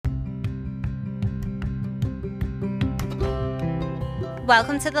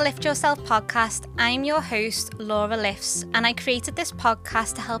Welcome to the Lift Yourself podcast. I'm your host, Laura Lifts, and I created this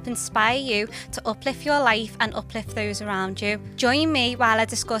podcast to help inspire you to uplift your life and uplift those around you. Join me while I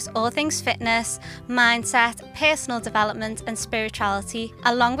discuss all things fitness, mindset, personal development, and spirituality,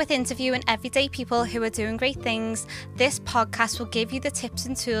 along with interviewing everyday people who are doing great things. This podcast will give you the tips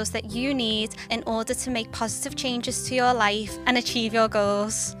and tools that you need in order to make positive changes to your life and achieve your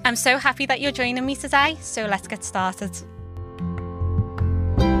goals. I'm so happy that you're joining me today, so let's get started.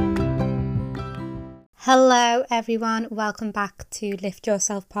 Hello everyone, welcome back to Lift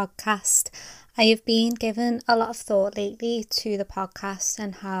Yourself podcast. I have been given a lot of thought lately to the podcast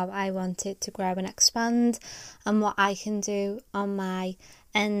and how I want it to grow and expand and what I can do on my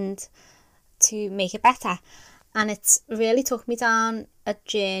end to make it better. And it's really took me down a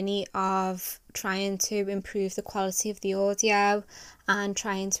journey of trying to improve the quality of the audio and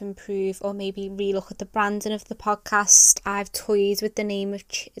trying to improve or maybe relook at the branding of the podcast. I've toyed with the name of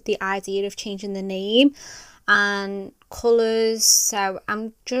the idea of changing the name and colours. So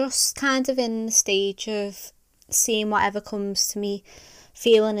I'm just kind of in the stage of seeing whatever comes to me,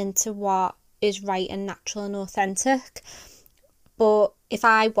 feeling into what is right and natural and authentic. But if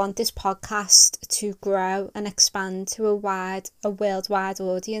I want this podcast to grow and expand to a worldwide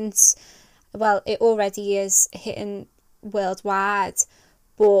audience, well, it already is hitting worldwide,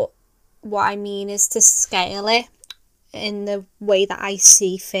 but what I mean is to scale it in the way that I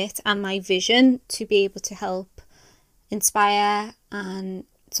see fit and my vision to be able to help inspire and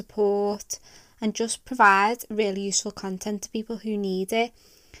support and just provide really useful content to people who need it.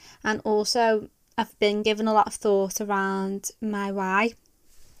 And also, I've been given a lot of thought around my why,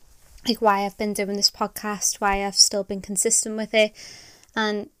 like why I've been doing this podcast, why I've still been consistent with it,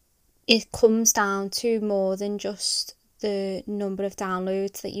 and it comes down to more than just the number of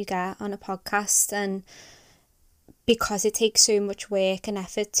downloads that you get on a podcast. And because it takes so much work and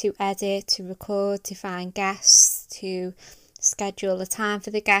effort to edit, to record, to find guests, to schedule a time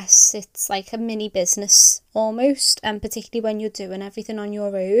for the guests, it's like a mini business almost, and particularly when you're doing everything on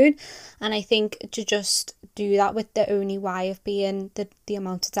your own. And I think to just do that with the only why of being the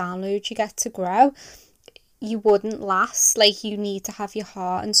amount of downloads you get to grow, you wouldn't last. Like, you need to have your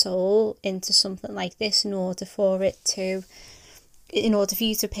heart and soul into something like this in order for you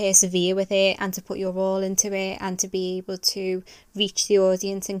to persevere with it and to put your all into it and to be able to reach the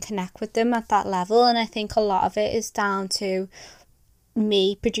audience and connect with them at that level. And I think a lot of it is down to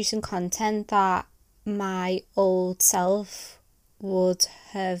me producing content that my old self would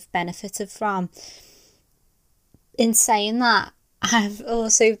have benefited from. In saying that,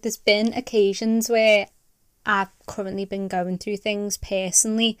 there's been occasions where I've currently been going through things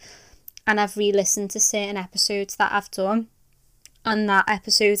personally and I've re-listened to certain episodes that I've done, and that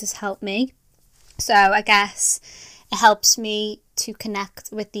episode has helped me. So I guess it helps me to connect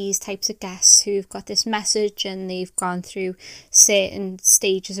with these types of guests who've got this message and they've gone through certain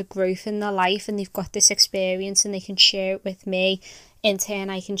stages of growth in their life and they've got this experience and they can share it with me. In turn,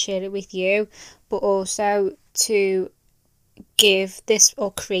 I can share it with you, but also to give this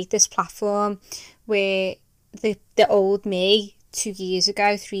or create this platform where the old me 2 years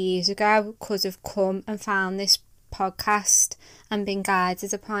ago, 3 years ago could have come and found this podcast and been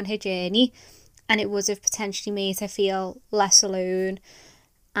guided upon her journey, and it would have potentially made her feel less alone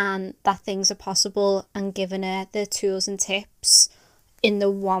and that things are possible, and given her the tools and tips in the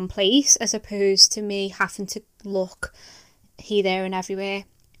one place as opposed to me having to look here, there and everywhere.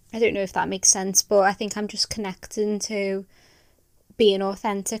 I don't know if that makes sense, but I think I'm just connecting to being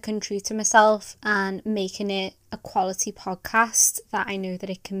authentic and true to myself and making it a quality podcast that I know that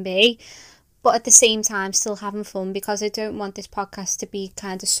it can be, but at the same time still having fun, because I don't want this podcast to be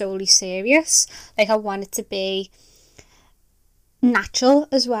kind of solely serious. Like, I want it to be natural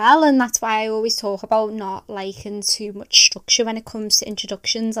as well, and that's why I always talk about not liking too much structure when it comes to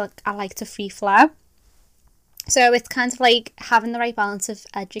introductions. I like to free flow. So it's kind of like having the right balance of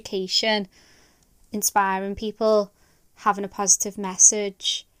education, inspiring people, having a positive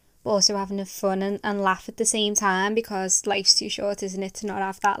message, but also having a fun and laugh at the same time, because life's too short, isn't it, to not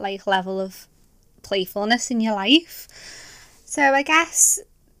have that like level of playfulness in your life. So I guess,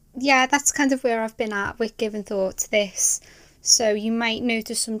 yeah, that's kind of where I've been at with giving thought to this. So you might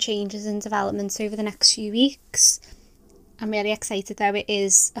notice some changes and developments over the next few weeks. I'm really excited though. It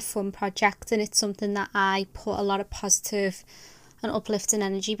is a fun project and it's something that I put a lot of positive and uplifting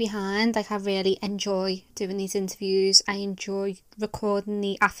energy behind. Like, I really enjoy doing these interviews. I enjoy recording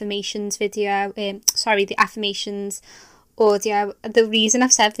the affirmations the affirmations audio. The reason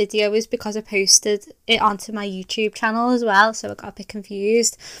I've said video is because I posted it onto my YouTube channel as well, so I got a bit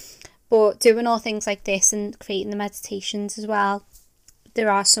confused. But doing all things like this and creating the meditations as well, there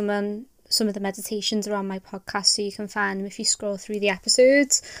are some of the meditations are on my podcast, so you can find them if you scroll through the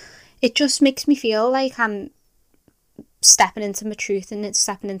episodes. It just makes me feel like I'm stepping into my truth and it's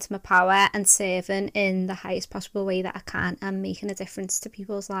stepping into my power and serving in the highest possible way that I can and making a difference to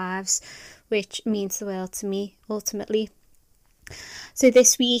people's lives, which means the world to me ultimately. So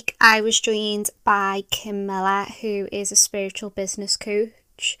this week I was joined by Kim Miller, who is a spiritual business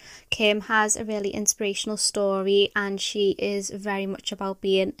coach. Kim has a really inspirational story and she is very much about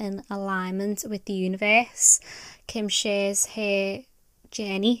being in alignment with the universe. Kim shares her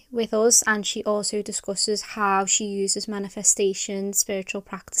journey with us, and she also discusses how she uses manifestation spiritual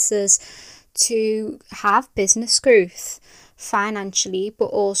practices to have business growth financially, but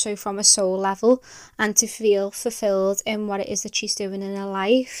also from a soul level, and to feel fulfilled in what it is that she's doing in her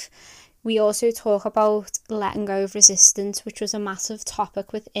life. We also talk about letting go of resistance, which was a massive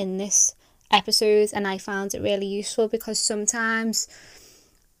topic within this episode, and I found it really useful because sometimes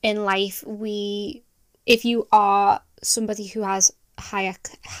in life if you are somebody who has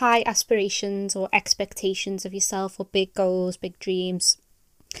high aspirations or expectations of yourself, or big goals, big dreams,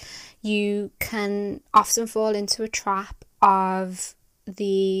 you can often fall into a trap of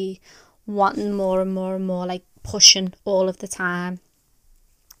the wanting more and more and more, like pushing all of the time.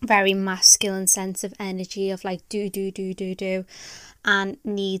 Very masculine sense of energy of like do, and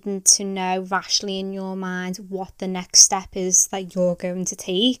needing to know rationally in your mind what the next step is that you're going to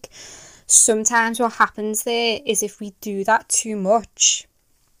take. Sometimes what happens there is if we do that too much,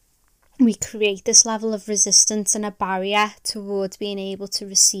 we create this level of resistance and a barrier towards being able to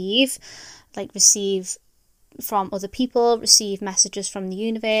receive from other people, receive messages from the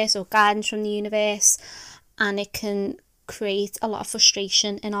universe or guidance from the universe, and it can create a lot of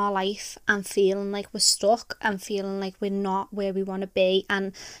frustration in our life and feeling like we're stuck and feeling like we're not where we want to be.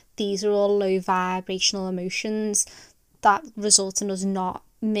 And these are all low vibrational emotions that result in us not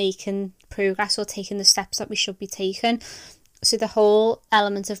making progress or taking the steps that we should be taking. So the whole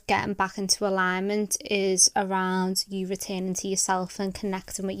element of getting back into alignment is around you returning to yourself and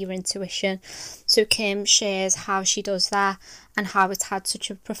connecting with your intuition. So Kim shares how she does that and how it's had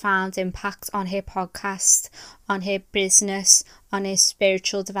such a profound impact on her podcast, on her business, on her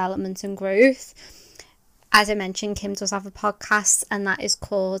spiritual development and growth. As I mentioned, Kim does have a podcast, and that is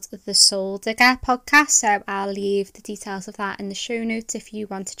called the Soul Digger podcast. So I'll leave the details of that in the show notes if you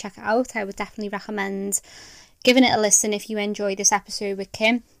want to check it out. I would definitely recommend giving it a listen if you enjoy this episode with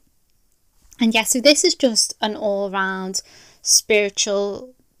Kim. And yeah, so this is just an all-round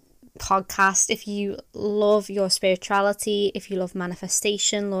spiritual podcast. If you love your spirituality, if you love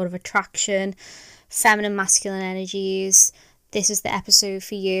manifestation, law of attraction, feminine, masculine energies, this is the episode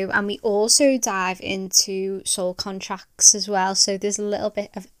for you. And we also dive into soul contracts as well. So there's a little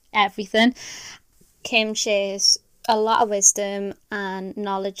bit of everything. Kim shares a lot of wisdom and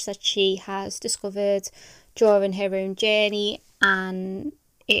knowledge that she has discovered during her own journey, and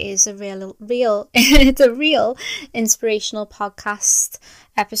it is a real it's a real inspirational podcast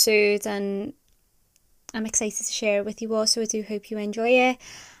episode, and I'm excited to share it with you all. So I do hope you enjoy it.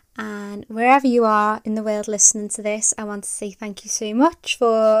 And wherever you are in the world listening to this, I want to say thank you so much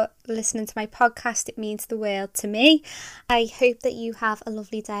for listening to my podcast. It means the world to me. I hope that you have a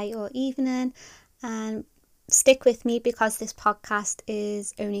lovely day or evening, and stick with me because this podcast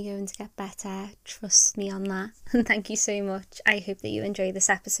is only going to get better. Trust me on that. And thank you so much. I hope that you enjoy this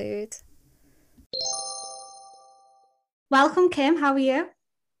episode. Welcome, Kim. How are you?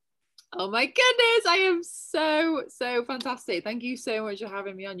 Oh my goodness, I am so fantastic. Thank you so much for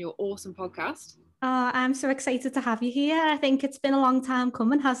having me on your awesome podcast. Oh, I'm so excited to have you here. I think it's been a long time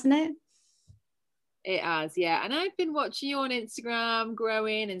coming, hasn't it? It has, yeah. And I've been watching you on Instagram,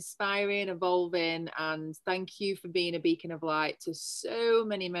 growing, inspiring, evolving, and thank you for being a beacon of light to so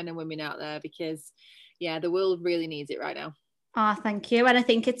many men and women out there, because yeah, the world really needs it right now. Oh, thank you. And I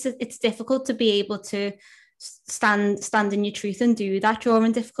think it's difficult to be able to stand in your truth and do that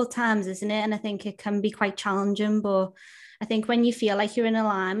during difficult times, isn't it? And I think it can be quite challenging, but I think when you feel like you're in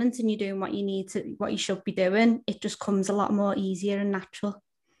alignment and you're doing what you should be doing, it just comes a lot more easier and natural.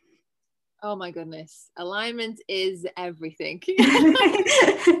 Oh my goodness, alignment is everything.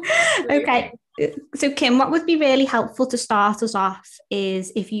 Okay, so Kim, what would be really helpful to start us off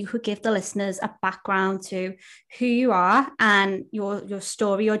is if you could give the listeners a background to who you are and your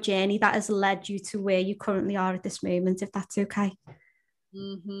story, your journey that has led you to where you currently are at this moment, if that's okay.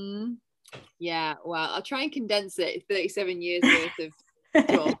 Yeah, well, I'll try and condense it. 37 years worth of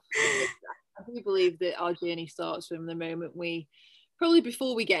job. I do believe that our journey starts from the moment probably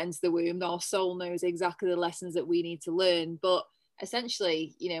before we get into the womb. Our soul knows exactly the lessons that we need to learn, but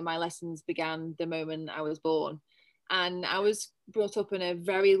essentially, my lessons began the moment I was born. And I was brought up in a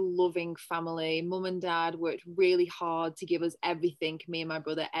very loving family. Mum and dad worked really hard to give us everything me and my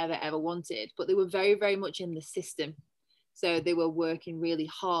brother ever wanted, but they were very, very much in the system. So they were working really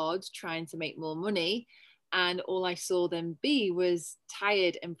hard, trying to make more money. And all I saw them be was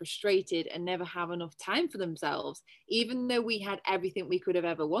tired and frustrated and never have enough time for themselves, even though we had everything we could have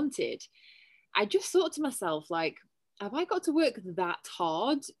ever wanted. I just thought to myself, like, have I got to work that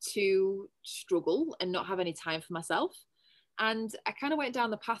hard to struggle and not have any time for myself? And I kind of went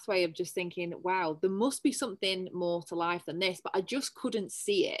down the pathway of just thinking, wow, there must be something more to life than this. But I just couldn't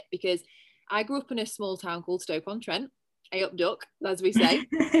see it because I grew up in a small town called Stoke-on-Trent, a up duck, as we say.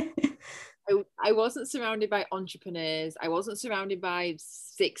 I wasn't surrounded by entrepreneurs. I wasn't surrounded by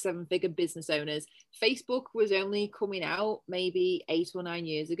 6-7 figure business owners. Facebook was only coming out maybe 8 or 9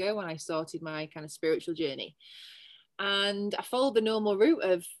 years ago when I started my kind of spiritual journey. And I followed the normal route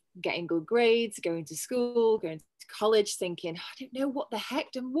of getting good grades, going to school, going to college, thinking, I don't know what the heck,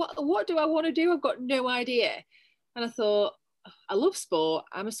 and what do I want to do? I've got no idea. And I thought, I love sport.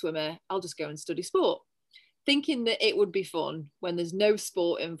 I'm a swimmer. I'll just go and study sport. Thinking that it would be fun when there's no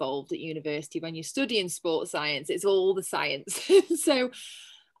sport involved at university. When you're studying sports science, it's all the science. So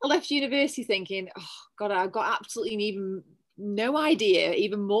I left university thinking, oh God, I've got absolutely even no idea,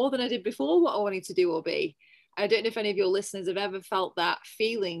 even more than I did before, what I wanted to do or be. I don't know if any of your listeners have ever felt that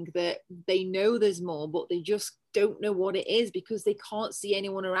feeling that they know there's more, but they just don't know what it is because they can't see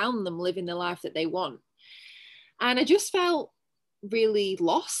anyone around them living the life that they want. And I just felt really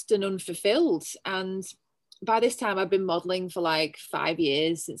lost and unfulfilled. And by this time, I've been modeling for like 5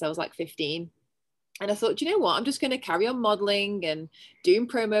 years, since I was like 15. And I thought, you know what, I'm just going to carry on modeling and doing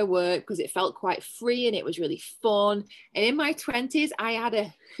promo work because it felt quite free and it was really fun. And in my 20s, I had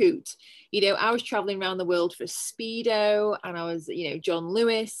a hoot. You know, I was traveling around the world for Speedo and I was, you know, John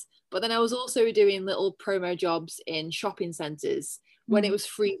Lewis. But then I was also doing little promo jobs in shopping centres when it was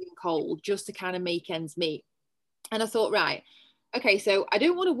freezing cold just to kind of make ends meet. And I thought, right, okay, so I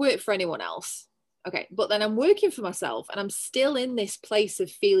don't want to work for anyone else. Okay, but then I'm working for myself and I'm still in this place of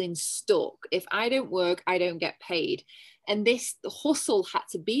feeling stuck. If I don't work, I don't get paid. And this hustle had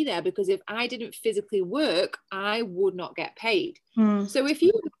to be there because if I didn't physically work, I would not get paid. So if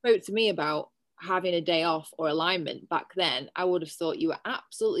you spoke to me about having a day off or alignment back then, I would have thought you were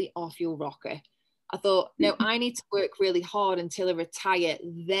absolutely off your rocker. I thought, no, I need to work really hard until I retire.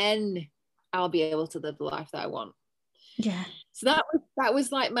 Then I'll be able to live the life that I want. Yeah. So that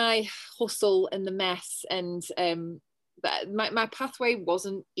was like my hustle and the mess. And my pathway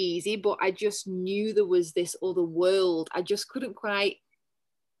wasn't easy, but I just knew there was this other world. I just couldn't quite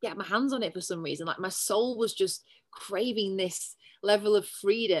get my hands on it for some reason. Like my soul was just craving this level of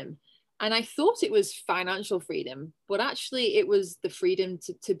freedom. And I thought it was financial freedom, but actually it was the freedom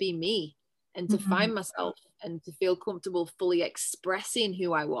to be me and to find myself and to feel comfortable fully expressing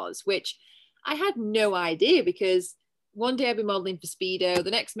who I was, which I had no idea because one day I'd be modeling for Speedo,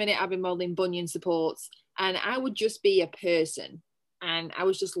 the next minute I'd be modeling bunion supports, and I would just be a person. And I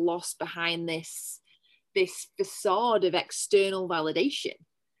was just lost behind this facade of external validation.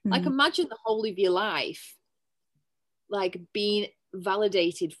 Like imagine the whole of your life, like being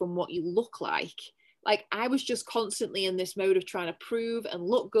validated from what you look like. Like I was just constantly in this mode of trying to prove and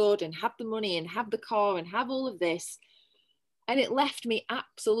look good and have the money and have the car and have all of this. And it left me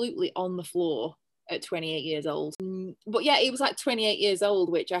absolutely on the floor at 28 years old. But yeah, it was like 28 years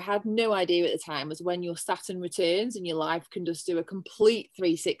old, which I had no idea at the time, was when your Saturn returns and your life can just do a complete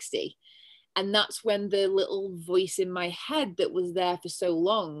 360. And that's when the little voice in my head that was there for so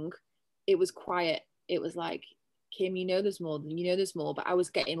long, it was quiet. It was like, Kim, you know there's more, but I was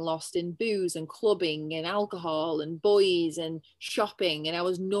getting lost in booze and clubbing and alcohol and boys and shopping, and I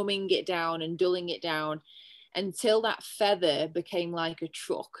was numbing it down and dulling it down until that feather became like a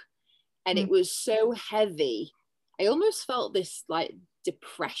truck. And it was so heavy. I almost felt this like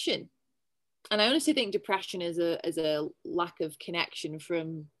depression. And I honestly think depression is a lack of connection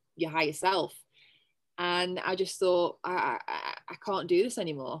from your higher self. And I just thought, I can't do this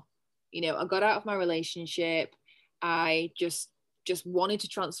anymore. You know, I got out of my relationship. I just wanted to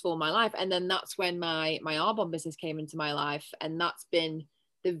transform my life. And then that's when my Arbonne business came into my life. And that's been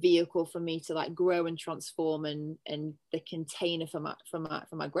the vehicle for me to like grow and transform and the container for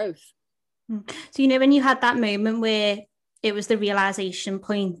my growth. So, you know, when you had that moment where it was the realization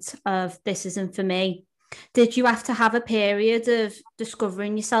point of this isn't for me, did you have to have a period of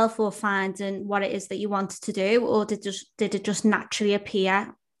discovering yourself or finding what it is that you wanted to do, or did it just naturally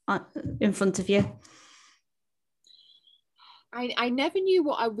appear in front of you? I never knew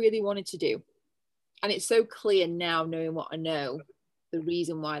what I really wanted to do. And it's so clear now, knowing what I know, the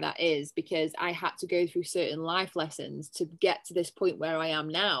reason why that is, because I had to go through certain life lessons to get to this point where I am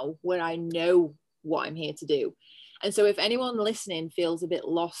now, where I know what I'm here to do. And so if anyone listening feels a bit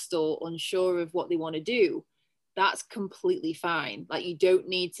lost or unsure of what they want to do, that's completely fine. Like, you don't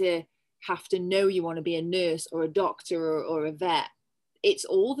need to have to know you want to be a nurse or a doctor or a vet. It's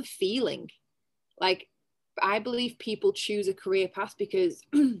all the feeling. Like, I believe people choose a career path because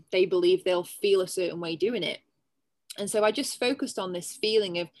they believe they'll feel a certain way doing it. And so I just focused on this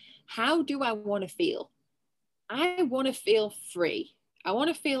feeling of, how do I want to feel? I want to feel free. I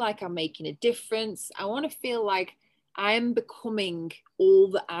want to feel like I'm making a difference. I want to feel like I'm becoming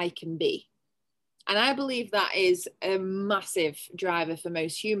all that I can be. And I believe that is a massive driver for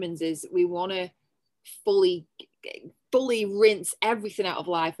most humans, is we want to fully rinse everything out of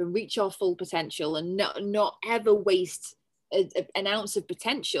life and reach our full potential and not ever waste an ounce of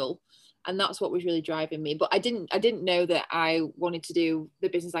potential. And that's what was really driving me. But I didn't know that I wanted to do the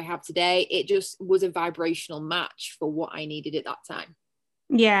business I have today. It just was a vibrational match for what I needed at that time.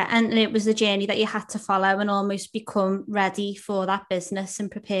 Yeah, and it was the journey that you had to follow and almost become ready for that business and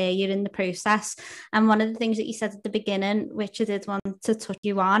prepare you in the process. And one of the things that you said at the beginning, which I did want to touch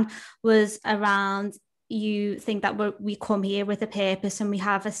you on, was around, you think that we come here with a purpose and we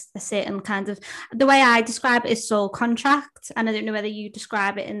have a certain kind of, the way I describe it is soul contract. And I don't know whether you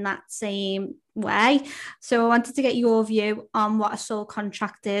describe it in that same way. So I wanted to get your view on what a soul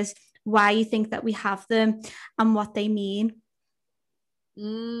contract is, why you think that we have them, and what they mean.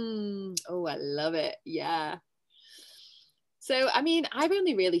 Oh, I love it. Yeah. So, I mean, I've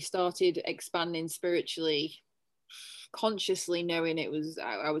only really started expanding spiritually, consciously, knowing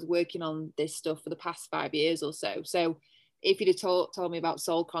I was working on this stuff for the past 5 years or so. So if you'd have told me about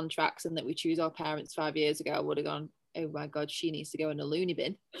soul contracts and that we choose our parents 5 years ago, I would have gone, oh my God, she needs to go in a loony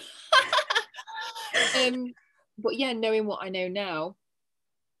bin. But yeah, knowing what I know now,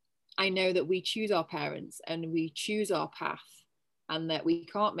 I know that we choose our parents and we choose our path, and that we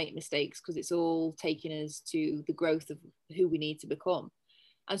can't make mistakes because it's all taking us to the growth of who we need to become.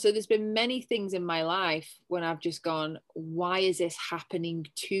 And so there's been many things in my life when I've just gone, why is this happening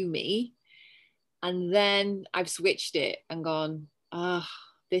to me? And then I've switched it and gone,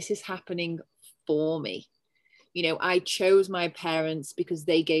 this is happening for me. You know, I chose my parents because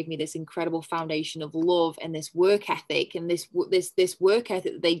they gave me this incredible foundation of love and this work ethic, and this work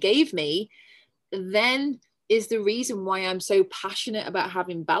ethic that they gave me then is the reason why I'm so passionate about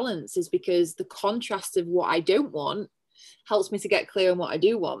having balance, is because the contrast of what I don't want helps me to get clear on what I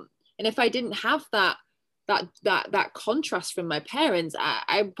do want. And if I didn't have that contrast from my parents,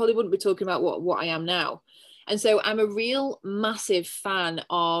 I probably wouldn't be talking about what I am now. And so I'm a real massive fan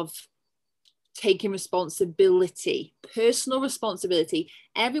of taking responsibility, personal responsibility.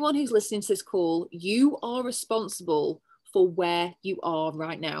 Everyone who's listening to this call, you are responsible for where you are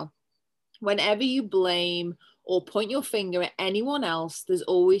right now. Whenever you blame or point your finger at anyone else, there's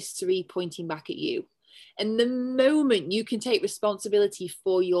always 3 pointing back at you. And the moment you can take responsibility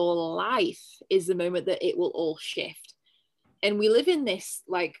for your life is the moment that it will all shift. And we live in this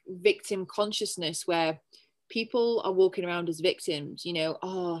like victim consciousness where people are walking around as victims, you know,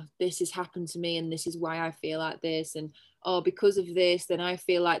 oh, this has happened to me and this is why I feel like this. And oh, because of this, then I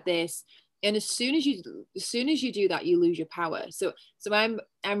feel like this. And as soon as you do that, you lose your power. So I'm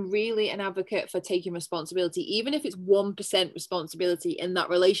really an advocate for taking responsibility, even if it's 1% responsibility in that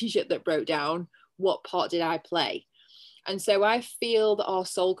relationship that broke down. What part did I play? And so I feel that our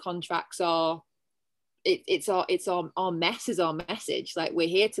soul contracts are, it's our mess is our message. Like, we're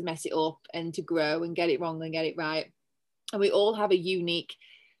here to mess it up and to grow and get it wrong and get it right. And we all have a unique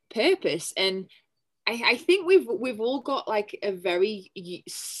purpose. And I think we've all got like a very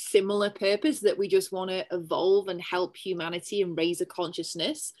similar purpose, that we just want to evolve and help humanity and raise a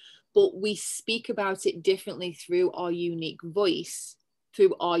consciousness, but we speak about it differently through our unique voice,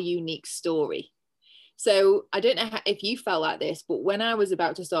 through our unique story. So I don't know if you felt like this, but when I was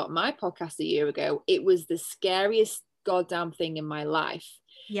about to start my podcast a year ago, it was the scariest goddamn thing in my life.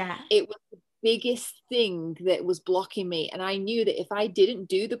 Yeah. It was the biggest thing that was blocking me. And I knew that if I didn't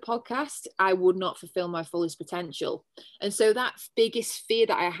do the podcast, I would not fulfill my fullest potential. And so that biggest fear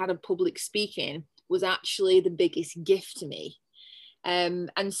that I had of public speaking was actually the biggest gift to me. And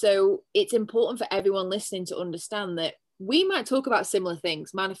so it's important for everyone listening to understand that we might talk about similar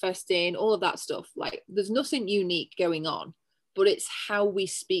things, manifesting, all of that stuff. Like, there's nothing unique going on, but it's how we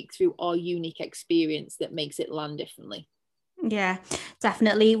speak through our unique experience that makes it land differently. Yeah,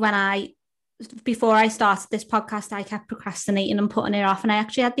 definitely. When I before I started this podcast, I kept procrastinating and putting it off. And I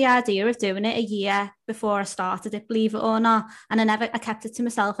actually had the idea of doing it a year before I started it, believe it or not. And I kept it to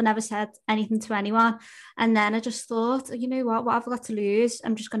myself. I never said anything to anyone. And then I just thought, you know what have I got to lose?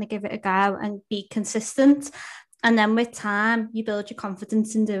 I'm just going to give it a go and be consistent. And then with time, you build your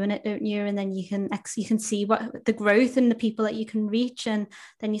confidence in doing it, don't you? And then you can see what the growth and the people that you can reach, and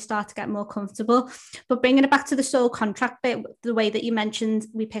then you start to get more comfortable. But bringing it back to the soul contract bit, the way that you mentioned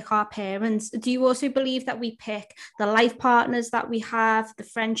we pick our parents, do you also believe that we pick the life partners that we have, the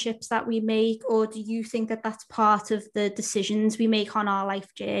friendships that we make, or do you think that that's part of the decisions we make on our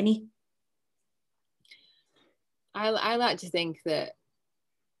life journey? I like to think that,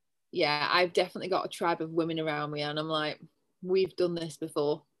 yeah, I've definitely got a tribe of women around me, and I'm like, we've done this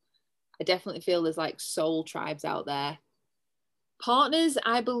before. I definitely feel there's like soul tribes out there. Partners,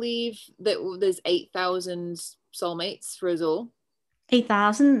 I believe that there's 8,000 soulmates for us all.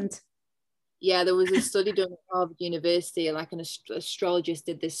 8,000? Yeah, there was a study done at Harvard University, like an astrologist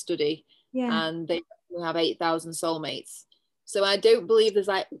did this study, and they have 8,000 soulmates. So I don't believe there's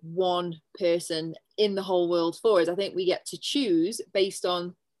like one person in the whole world for us. I think we get to choose based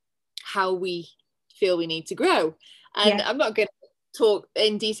on how we feel we need to grow. And I'm not going to talk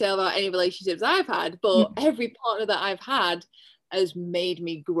in detail about any relationships I've had, but every partner that I've had has made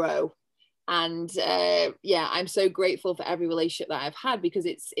me grow. And I'm so grateful for every relationship that I've had, because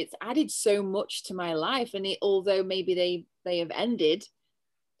it's added so much to my life. And although maybe they have ended,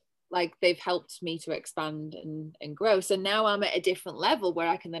 like they've helped me to expand and grow. So now I'm at a different level where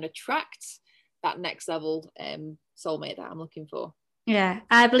I can then attract that next level soulmate that I'm looking for. Yeah,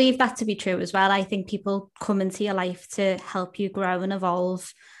 I believe that to be true as well. I think people come into your life to help you grow and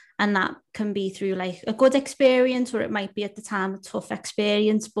evolve. And that can be through like a good experience, or it might be at the time a tough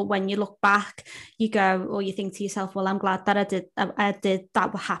experience. But when you look back, you go, or you think to yourself, well, I'm glad that I did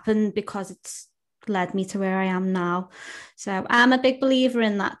that happen, because it's led me to where I am now. So I'm a big believer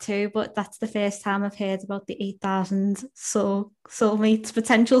in that too. But that's the first time I've heard about the 8,000 soulmates,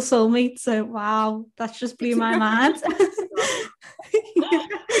 potential soulmates. So wow, that just blew my mind.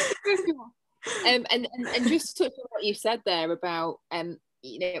 And just to touch on what you said there about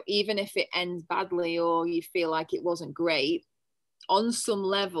even if it ends badly or you feel like it wasn't great, on some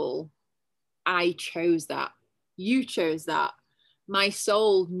level I chose that. You chose that. My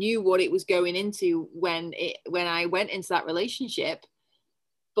soul knew what it was going into when I went into that relationship.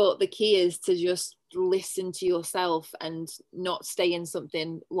 But the key is to just listen to yourself and not stay in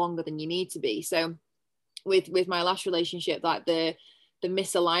something longer than you need to be. So with my last relationship, like the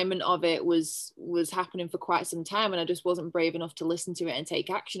misalignment of it was happening for quite some time, and I just wasn't brave enough to listen to it and take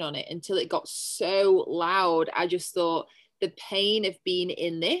action on it until it got so loud. I just thought the pain of being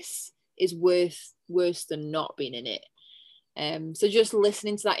in this is worse than not being in it. So just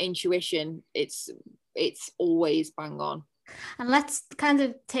listening to that intuition, it's always bang on. And let's kind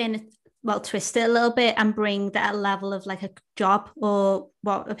of twist it a little bit and bring that level of like a job or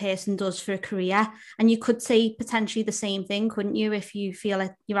what a person does for a career. And you could say potentially the same thing, couldn't you? If you feel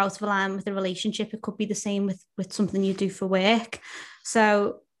like you're out of line with a relationship, it could be the same with something you do for work.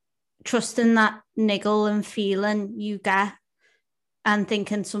 So trusting that niggle and feeling you get and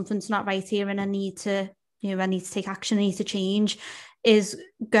thinking something's not right here and I need to take action, I need to change, is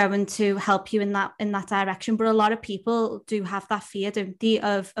going to help you in that direction. But a lot of people do have that fear, don't they,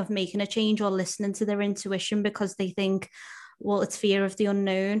 of making a change or listening to their intuition, because they think, well, it's fear of the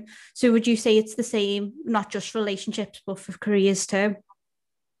unknown. So would you say it's the same, not just relationships, but for careers too?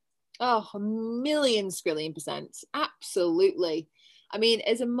 Oh, a million skrillion percent. Absolutely. I mean,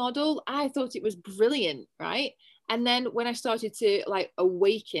 as a model, I thought it was brilliant, right? And then when I started to like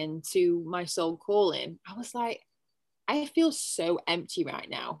awaken to my soul calling, I was like, I feel so empty right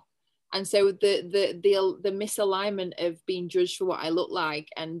now. And so the misalignment of being judged for what I look like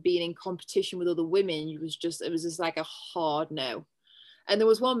and being in competition with other women, it was just like a hard no. And there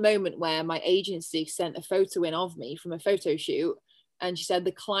was one moment where my agency sent a photo in of me from a photo shoot, and she said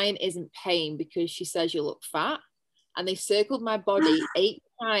the client isn't paying because she says you look fat. And they circled my body 8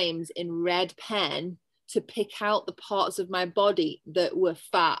 times in red pen to pick out the parts of my body that were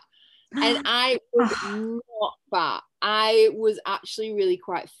fat. And I was not fat. I was actually really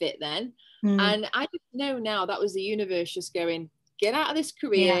quite fit then. And I just know now that was the universe just going, get out of this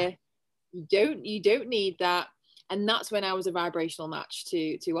career. Yeah. You don't need that. And that's when I was a vibrational match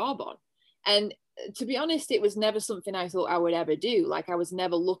to Arbonne. And to be honest, it was never something I thought I would ever do. Like I was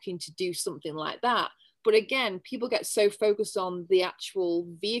never looking to do something like that. But again, people get so focused on the actual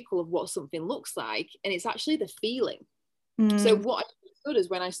vehicle of what something looks like, and it's actually the feeling. So what I understood is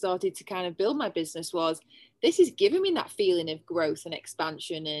when I started to kind of build my business was this is giving me that feeling of growth and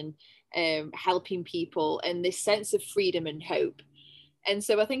expansion and helping people and this sense of freedom and hope. And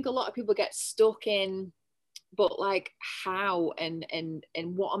so I think a lot of people get stuck in, but like how and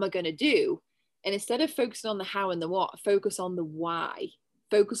what am I going to do? And instead of focusing on the how and the what, focus on the why,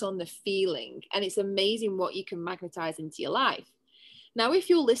 focus on the feeling. And it's amazing what you can magnetize into your life. Now, if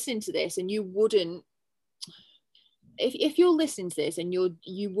you're listening to this and you wouldn't, if you're listening to this and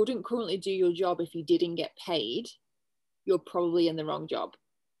you wouldn't currently do your job if you didn't get paid, you're probably in the wrong job.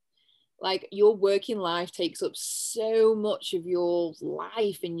 Like, your working life takes up so much of your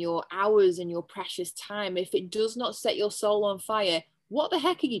life and your hours and your precious time. If it does not set your soul on fire, what the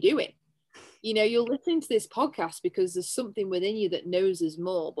heck are you doing? You know, you're listening to this podcast because there's something within you that knows there's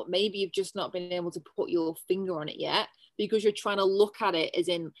more, but maybe you've just not been able to put your finger on it yet because you're trying to look at it as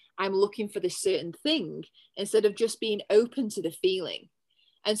in, I'm looking for this certain thing, instead of just being open to the feeling.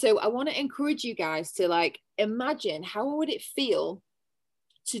 And so I want to encourage you guys to, like, imagine, how would it feel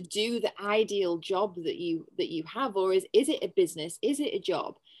to do the ideal job that you have? Or is it a business? Is it a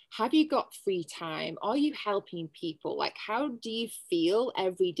job? Have you got free time? Are you helping people? Like, how do you feel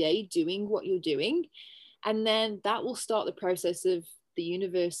every day doing what you're doing? And then that will start the process of the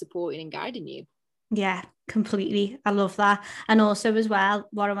universe supporting and guiding you. Yeah, completely. I love that. And also as well,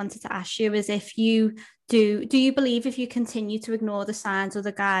 what I wanted to ask you is, if you do you believe if you continue to ignore the signs or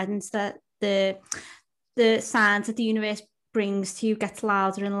the guidance, that the signs that the universe brings to you gets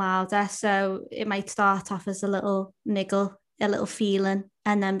louder and louder? So it might start off as a little niggle, a little feeling,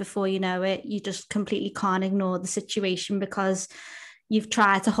 and then before you know it, you just completely can't ignore the situation because you've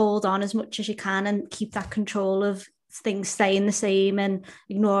tried to hold on as much as you can and keep that control of things staying the same and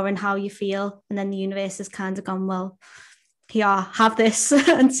ignoring how you feel. And then the universe has kind of gone, well, here, have this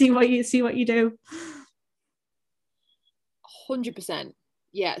and see what you do. 100%.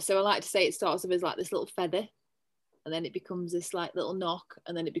 Yeah. So I like to say it starts off as like this little feather, and then it becomes this like little knock,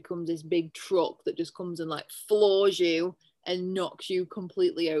 and then it becomes this big truck that just comes and like floors you and knocks you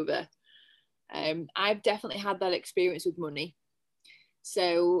completely over. I've definitely had that experience with money.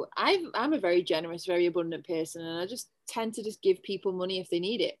 So I'm a very generous, very abundant person, and I just tend to just give people money if they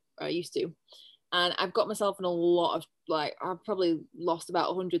need it. Or I used to. And I've got myself in a lot of, like, I've probably lost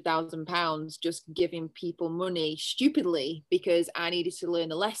about £100,000 just giving people money stupidly because I needed to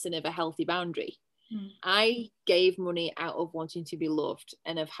learn a lesson of a healthy boundary. I gave money out of wanting to be loved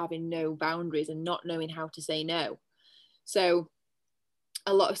and of having no boundaries and not knowing how to say no. So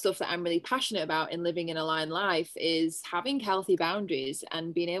a lot of stuff that I'm really passionate about in living an aligned life is having healthy boundaries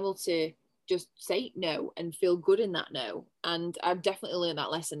and being able to just say no and feel good in that no. And I've definitely learned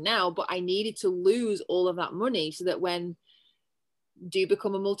that lesson now, but I needed to lose all of that money so that when I do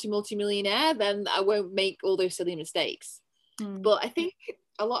become a multi-millionaire, then I won't make all those silly mistakes. But I think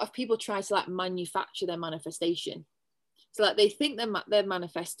a lot of people try to like manufacture their manifestation. So like they think they're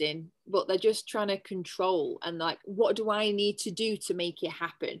manifesting, but they're just trying to control and like, what do I need to do to make it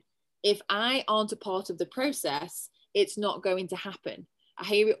happen? If I aren't a part of the process, it's not going to happen. I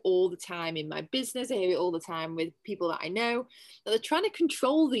hear it all the time in my business. I hear it all the time with people that I know, that they're trying to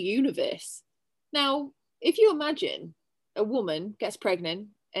control the universe. Now, if you imagine a woman gets pregnant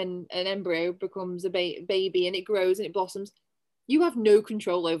and an embryo becomes a baby and it grows and it blossoms, you have no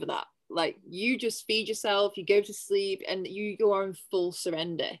control over that. Like, you just feed yourself, you go to sleep, and you are in full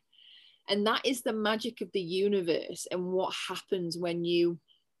surrender. And that is the magic of the universe and what happens when you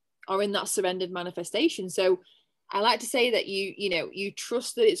are in that surrendered manifestation. So I like to say that you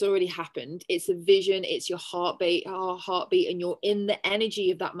trust that it's already happened. It's a vision, it's your heartbeat, and you're in the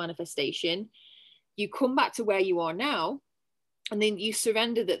energy of that manifestation. You come back to where you are now, and then you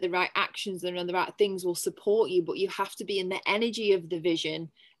surrender that the right actions and the right things will support you, but you have to be in the energy of the vision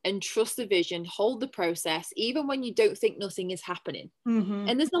and trust the vision, hold the process, even when you don't think nothing is happening.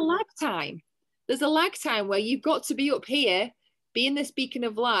 And there's a lag time. There's a lag time where you've got to be up here, being this beacon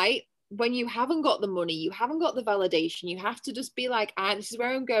of light, when you haven't got the money, you haven't got the validation. You have to just be like, this is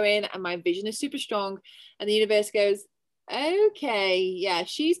where I'm going, and my vision is super strong. And the universe goes, okay, yeah,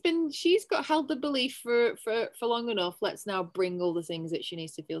 she's got held the belief for long enough. Let's now bring all the things that she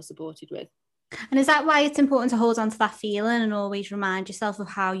needs to feel supported with. And is that why it's important to hold on to that feeling and always remind yourself of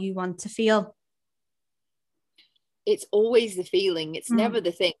how you want to feel? It's always the feeling. It's never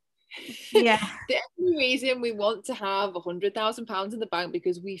the thing. Yeah. The only reason we want to have £100,000 in the bank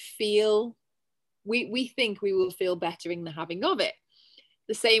because we feel, we think we will feel better in the having of it.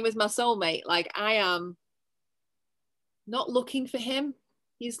 The same as my soulmate. Like, I am not looking for him.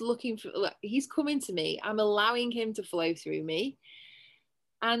 He's coming to me. I'm allowing him to flow through me.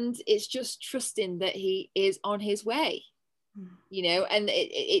 And it's just trusting that he is on his way. you know, and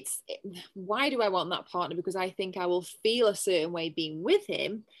why do I want that partner? Because I think I will feel a certain way being with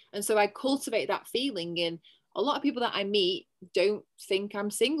him. And so I cultivate that feeling. And a lot of people that I meet don't think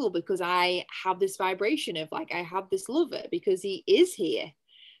I'm single because I have this vibration of like, I have this lover because he is here.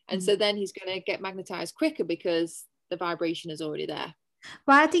 And so then he's going to get magnetized quicker because the vibration is already there.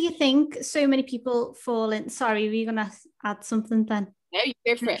 Why do you think so many people fall in? Sorry, were you going to add something then? No, you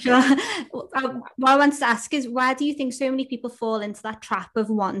go for it. Sure. What I wanted to ask is, why do you think so many people fall into that trap of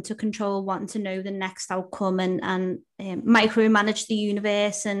wanting to control, wanting to know the next outcome, and micromanage the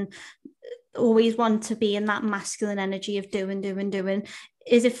universe, and always want to be in that masculine energy of doing, doing, doing?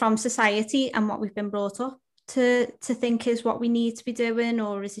 Is it from society and what we've been brought up to think is what we need to be doing,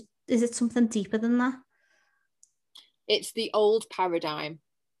 or is it something deeper than that? It's the old paradigm.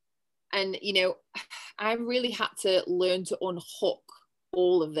 And, you know, I really had to learn to unhook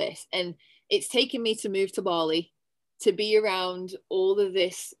all of this. And it's taken me to move to Bali, to be around all of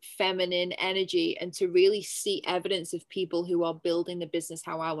this feminine energy and to really see evidence of people who are building the business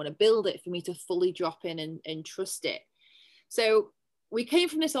how I want to build it, for me to fully drop in and trust it. So we came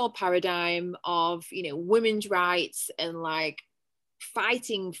from this old paradigm of, you know, women's rights and like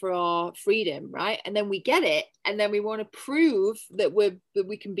fighting for our freedom, right? And then we get it, and then we want to prove that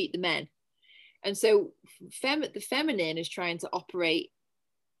we can beat the men. And so the feminine is trying to operate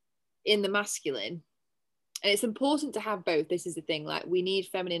in the masculine, and it's important to have both. This is the thing, like we need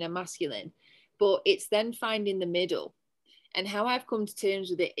feminine and masculine, but it's then finding the middle. And how I've come to terms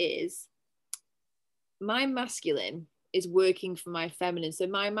with it is my masculine is working for my feminine. So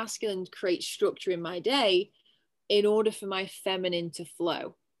my masculine creates structure in my day in order for my feminine to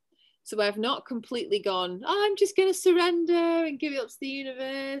flow. So I've not completely gone, oh, I'm just going to surrender and give it up to the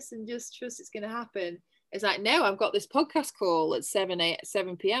universe and just trust it's going to happen. It's like, no, I've got this podcast call at 7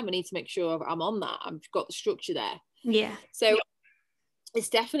 p.m. I need to make sure I'm on that. I've got the structure there. Yeah. So it's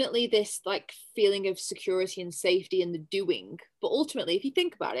definitely this like feeling of security and safety in the doing. But ultimately, if you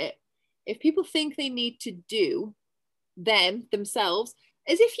think about it, if people think they need to do themselves,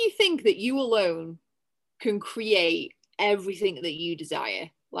 as if you think that you alone can create everything that you desire.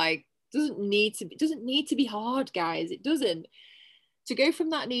 Like, doesn't need to be hard, guys. It doesn't. To go from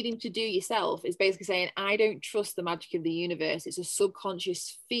that needing to do yourself is basically saying, I don't trust the magic of the universe. It's a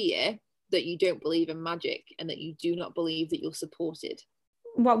subconscious fear that you don't believe in magic and that you do not believe that you're supported.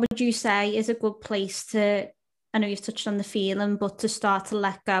 What would you say is a good place to, I know you've touched on the feeling, but to start to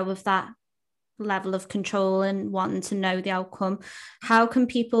let go of that level of control and wanting to know the outcome? How can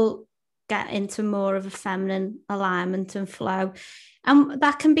people get into more of a feminine alignment and flow? And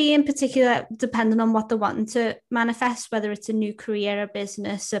that can be in particular depending on what they're wanting to manifest, whether it's a new career, a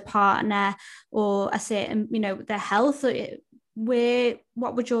business, a partner, or a certain, you know, their health.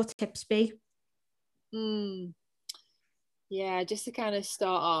 What would your tips be? Yeah, just to kind of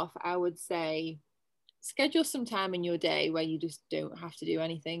start off, I would say schedule some time in your day where you just don't have to do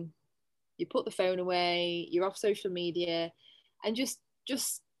anything. You put the phone away, you're off social media, and just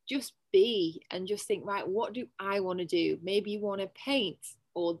be, and just think, right, what do I want to do? Maybe you want to paint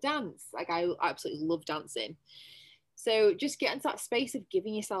or dance. Like, I absolutely love dancing. So just get into that space of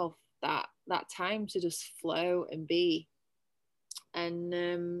giving yourself that time to just flow and be.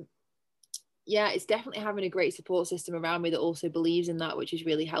 And yeah, it's definitely having a great support system around me that also believes in that, which has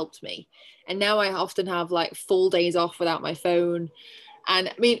really helped me. And now I often have like full days off without my phone. And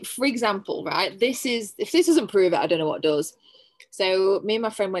I mean, for example, right, if this doesn't prove it, I don't know what does. So me and my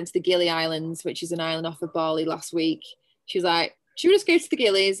friend went to the Gili Islands, which is an island off of Bali, last week. She was like, should we just go to the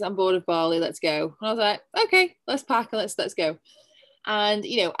Gilis? I'm bored of Bali, let's go. And I was like, okay, let's pack and let's go. And,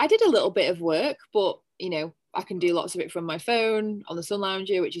 you know, I did a little bit of work, but, you know, I can do lots of it from my phone on the Sun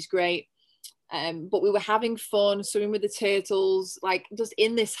Lounger, which is great. But we were having fun, swimming with the turtles, like just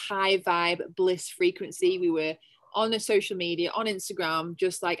in this high vibe bliss frequency. We were on the social media, on Instagram,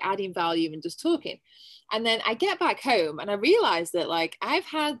 just like adding value and just talking. And then I get back home and I realized that like I've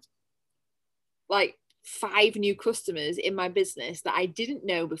had like 5 new customers in my business that I didn't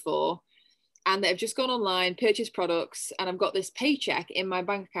know before, and that have just gone online, purchased products, and I've got this paycheck in my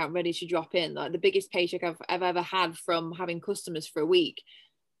bank account ready to drop in, like the biggest paycheck I've ever had from having customers for a week.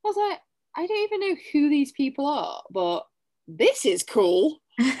 I was like, I don't even know who these people are, but this is cool.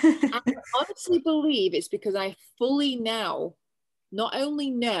 I honestly believe it's because I fully now not only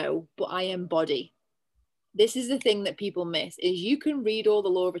know, but I embody. This is the thing that people miss, is you can read all the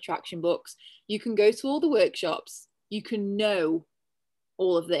law of attraction books, you can go to all the workshops, you can know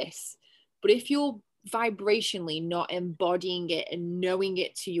all of this, but if you're vibrationally not embodying it and knowing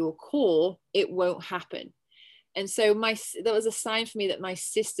it to your core, it won't happen. And so that was a sign for me that my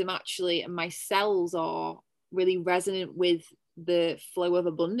system actually, and my cells are really resonant with the flow of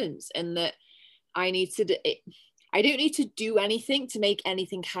abundance, and that I don't need to do anything to make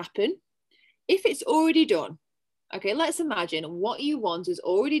anything happen. If it's already done, okay, let's imagine what you want is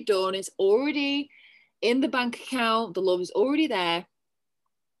already done, it's already in the bank account, the love is already there.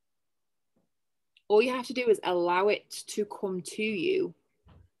 All you have to do is allow it to come to you.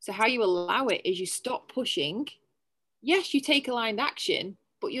 So how you allow it is you stop pushing. Yes, you take aligned action,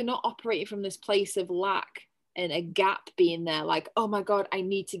 but you're not operating from this place of lack and a gap being there, like, oh my God, I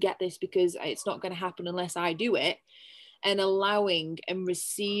need to get this because it's not going to happen unless I do it. And allowing and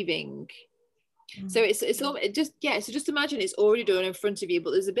receiving. So just imagine it's already done in front of you,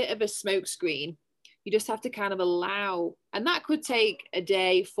 but there's a bit of a smoke screen. You just have to kind of allow, and that could take a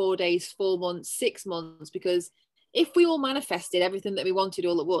day, 4 days, 4 months, 6 months, because if we all manifested everything that we wanted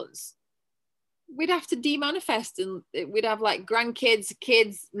all at once, we'd have to demanifest, and we'd have like grandkids,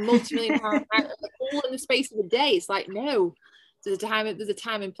 kids, multi-million pound all in the space of a day. It's like, no, there's a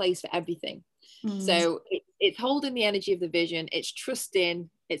time and place for everything. So it's holding the energy of the vision, it's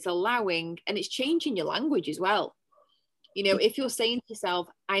trusting, it's allowing, and it's changing your language as well. You know, if you're saying to yourself,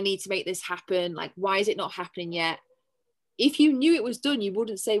 I need to make this happen, like, why is it not happening yet? If you knew it was done, you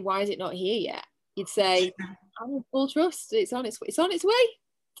wouldn't say, why is it not here yet? You'd say, I'm in full trust. It's on its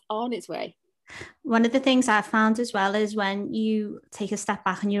way. One of the things I've found as well is when you take a step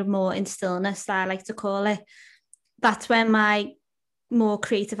back and you're more in stillness, I like to call it, that's when my more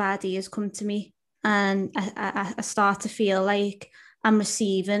creative ideas come to me, and I start to feel like I'm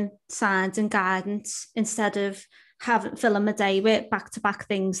receiving signs and guidance instead of filling my day with back-to-back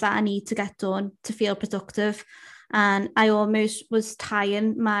things that I need to get done to feel productive. And I almost was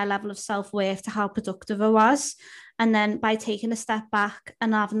tying my level of self-worth to how productive I was. And then by taking a step back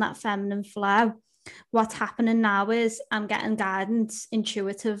and having that feminine flow, what's happening now is I'm getting guidance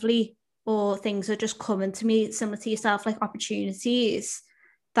intuitively, or things are just coming to me, similar to yourself, like opportunities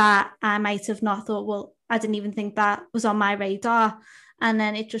that I might have not thought, well, I didn't even think that was on my radar. And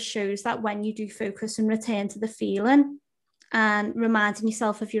then it just shows that when you do focus and return to the feeling and reminding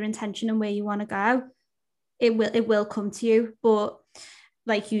yourself of your intention and where you want to go, it will come to you. But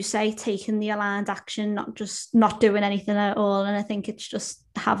like you say, taking the aligned action, not just not doing anything at all. And I think it's just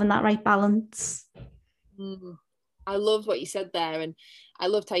having that right balance. I loved what you said there, and I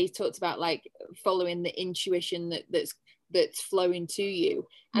loved how you talked about like following the intuition that's flowing to you.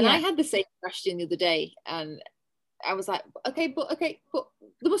 And I had the same question the other day, and I was like, okay, but there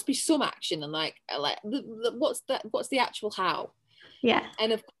must be some action, and like what's the actual how? Yeah.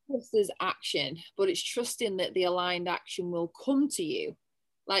 And of course there's action, but it's trusting that the aligned action will come to you.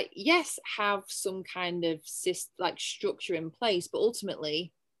 Like, yes, have some kind of structure in place, but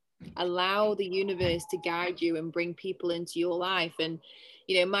ultimately allow the universe to guide you and bring people into your life. And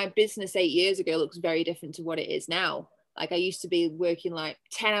you know, my business 8 years ago looks very different to what it is now. Like, I used to be working like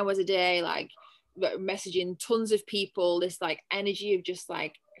 10 hours a day, like messaging tons of people, this like energy of just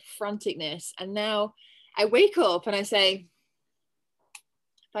like franticness. And now I wake up and I say,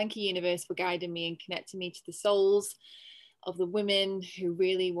 thank you, universe, for guiding me and connecting me to the souls of the women who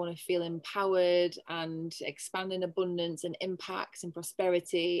really want to feel empowered and expand in abundance and impacts and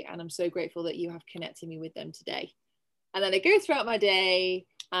prosperity. And I'm so grateful that you have connected me with them today. And then I go throughout my day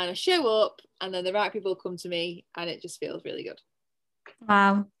and I show up, and then the right people come to me, and it just feels really good.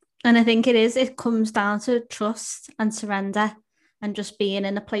 Wow. And I think it comes down to trust and surrender, and just being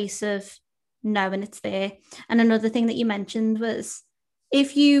in a place of knowing it's there. And another thing that you mentioned was,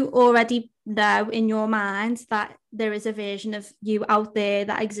 if you already know in your mind that there is a version of you out there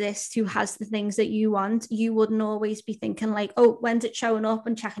that exists who has the things that you want, you wouldn't always be thinking like, oh, when's it showing up,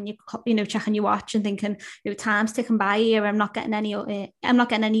 and checking your watch and thinking, time's ticking by here, I'm not getting any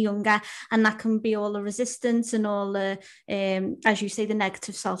younger. And that can be all the resistance and all the as you say, the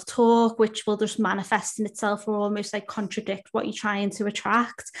negative self-talk, which will just manifest in itself or almost like contradict what you're trying to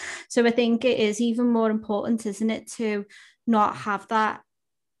attract. So I think it is even more important, isn't it, to not have that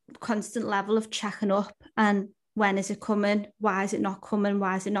constant level of checking up and when is it coming, why is it not coming,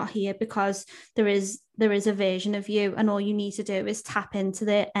 why is it not here? Because there is a version of you, and all you need to do is tap into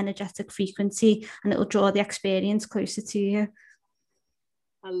the energetic frequency, and it'll draw the experience closer to you.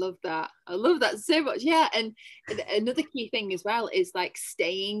 I love that so much. Yeah. And another key thing as well is like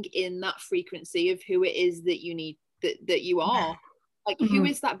staying in that frequency of who it is that you need, that you are. Like, who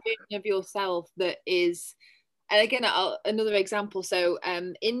is that version of yourself that is. And again, another example. So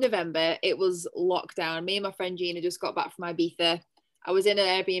in November, it was lockdown. Me and my friend Gina just got back from Ibiza. I was in an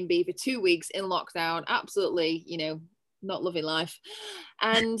Airbnb for 2 weeks in lockdown, absolutely, not loving life.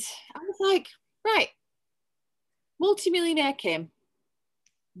 And I was like, right, multimillionaire Kim,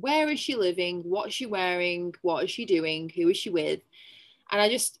 Where is she living? What's she wearing? What is she doing? Who is she with? And I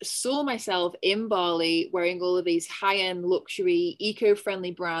just saw myself in Bali wearing all of these high-end luxury,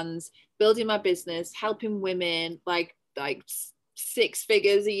 eco-friendly brands, building my business, helping women, like 6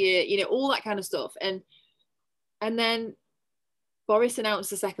 figures a year, you know, all that kind of stuff. And then Boris announced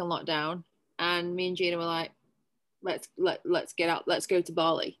the second lockdown, and me and Gina were like, let's get out, let's go to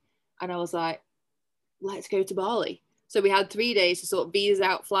Bali. And I was like, let's go to Bali. So we had 3 days to sort visas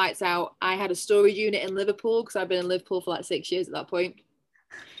out, flights out. I had a storage unit in Liverpool because I've been in Liverpool for like 6 years at that point.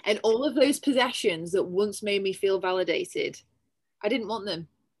 And all of those possessions that once made me feel validated, I didn't want them.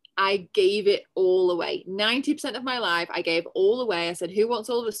 I gave it all away. 90% of my life, I gave all away. I said, who wants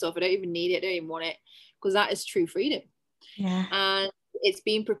all of this stuff? I don't even need it. I don't even want it. Because that is true freedom. Yeah. And it's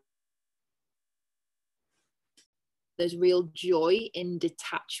been, there's real joy in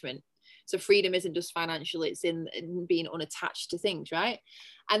detachment. So freedom isn't just financial, it's in being unattached to things, right?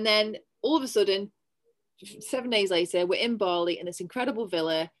 And then all of a sudden, 7 days later, we're in Bali in this incredible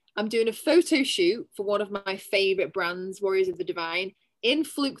villa. I'm doing a photo shoot for one of my favorite brands, Warriors of the Divine, in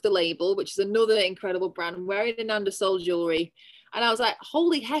Fluke the Label, which is another incredible brand, wearing Ananda Soul jewelry. And I was like,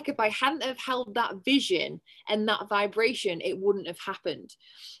 holy heck, if I hadn't have held that vision and that vibration, it wouldn't have happened.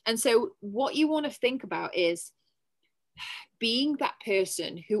 And so what you want to think about is being that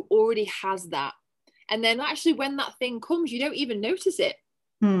person who already has that. And then actually when that thing comes, you don't even notice it.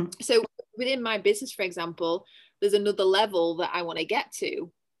 So within my business, for example, there's another level that I want to get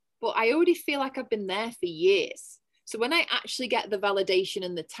to, but I already feel like I've been there for years. So when I actually get the validation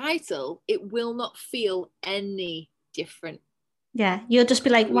and the title, it will not feel any different. Yeah, you'll just be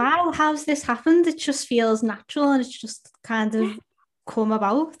like, wow, how's this happened? It just feels natural and it's just kind of come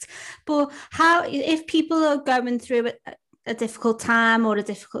about. But how, if people are going through a difficult time or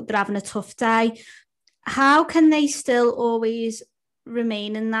they're having a tough day, how can they still always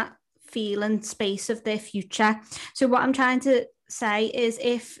remain in that feeling space of their future? So what I'm trying to say is,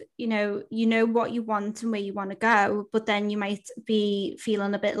 if you know what you want and where you want to go, but then you might be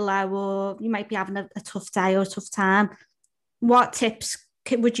feeling a bit low, or you might be having a tough day or a tough time, what tips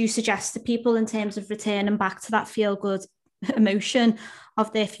would you suggest to people in terms of returning back to that feel good emotion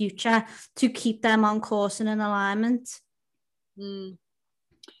of their future to keep them on course and in alignment?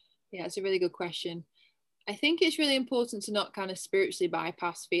 Yeah, it's a really good question. I think it's really important to not kind of spiritually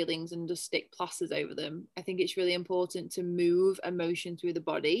bypass feelings and just stick plasters over them. I think it's really important to move emotion through the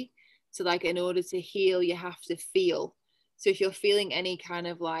body. So like in order to heal, you have to feel. So if you're feeling any kind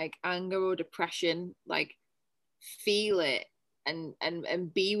of like anger or depression, like feel it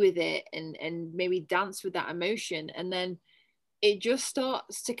and be with it and maybe dance with that emotion. And then it just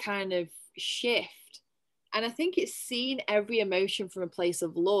starts to kind of shift. And I think it's seeing every emotion from a place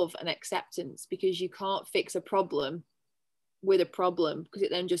of love and acceptance, because you can't fix a problem with a problem, because it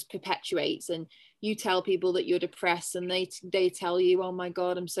then just perpetuates. And you tell people that you're depressed and they tell you, oh my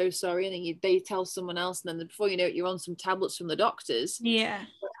God, I'm so sorry. And then they tell someone else. And then before you know it, you're on some tablets from the doctors. Yeah.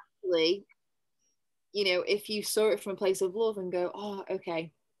 But actually, you know, if you saw it from a place of love and go, oh,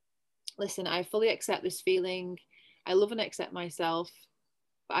 okay, listen, I fully accept this feeling. I love and accept myself,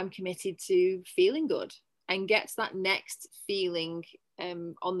 but I'm committed to feeling good, and gets that next feeling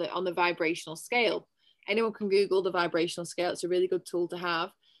on the vibrational scale. Anyone can Google the vibrational scale. It's a really good tool to have.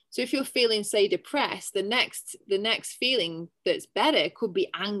 So if you're feeling, say, depressed, the next feeling that's better could be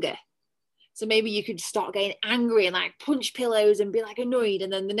anger. So maybe you could start getting angry and like punch pillows and be like annoyed.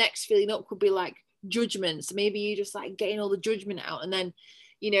 And then the next feeling up could be like judgment. So maybe you just like getting all the judgment out. And then,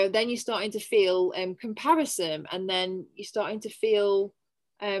 you know, then you're starting to feel comparison. And then you're starting to feel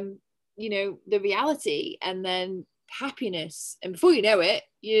you know, the reality, and then happiness, and before you know it,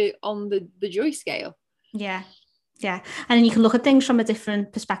 you're on the joy scale. Yeah, and then you can look at things from a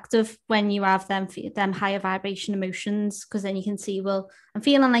different perspective when you have them higher vibration emotions, because then you can see, well, I'm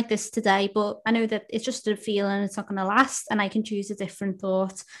feeling like this today, but I know that it's just a feeling, it's not going to last, and I can choose a different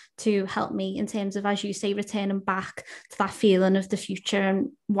thought to help me in terms of, as you say, returning back to that feeling of the future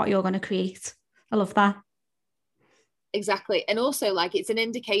and what you're going to create. I love that. Exactly. And also, like, it's an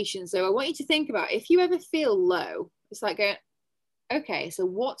indication. So I want you to think about, if you ever feel low, it's like going, okay, so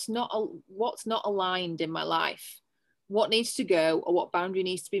what's not aligned in my life? What needs to go, or what boundary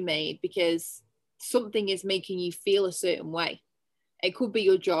needs to be made? Because something is making you feel a certain way. It could be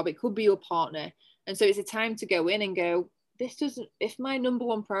your job, it could be your partner. And so it's a time to go in and go, this doesn't, if my number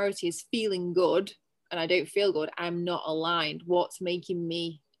one priority is feeling good and I don't feel good, I'm not aligned. What's making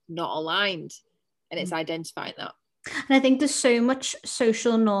me not aligned? And it's identifying that. And I think there's so much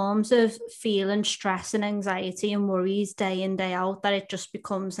social norms of feeling stress and anxiety and worries day in, day out that it just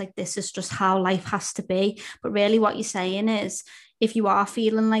becomes like this is just how life has to be. But really, what you're saying is if you are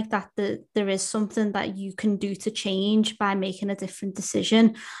feeling like that, there is something that you can do to change by making a different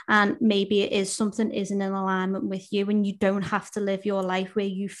decision. And maybe it is something isn't in alignment with you, and you don't have to live your life where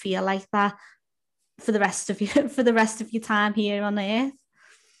you feel like that for the rest of you for the rest of your time here on earth.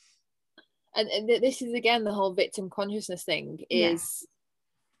 And this is again the whole victim consciousness thing is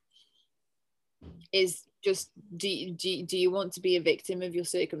just do you want to be a victim of your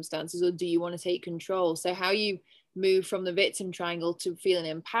circumstances, or do you want to take control? So how you move from the victim triangle to feeling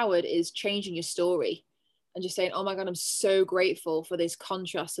empowered is changing your story and just saying, oh my God, I'm so grateful for this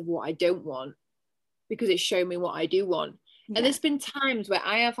contrast of what I don't want, because it's shown me what I do want. And there's been times where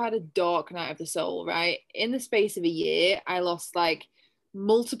I have had a dark night of the soul, right? In the space of a year, I lost like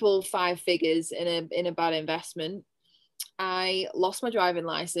multiple 5 figures in a bad investment. I lost my driving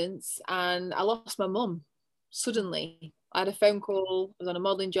license and I lost my mum suddenly. I had a phone call. I was on a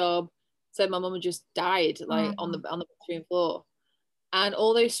modeling job. Said my mum had just died, like on the bathroom floor. And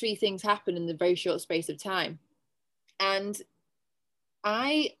all those 3 things happened in the very short space of time. And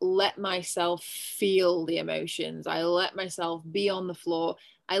I let myself feel the emotions. I let myself be on the floor.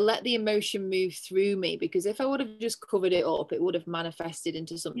 I let the emotion move through me, because if I would have just covered it up, it would have manifested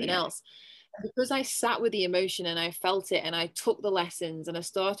into something else. Because I sat with the emotion and I felt it and I took the lessons and I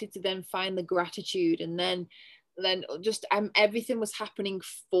started to then find the gratitude, and then just everything was happening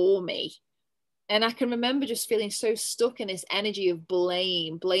for me. And I can remember just feeling so stuck in this energy of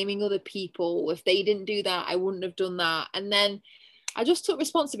blaming other people. If they didn't do that, I wouldn't have done that. And then I just took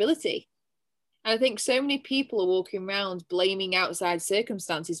responsibility. And I think so many people are walking around blaming outside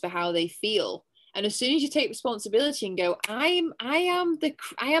circumstances for how they feel. And as soon as you take responsibility and go, I am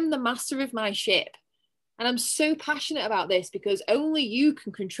the master of my ship. And I'm so passionate about this because only you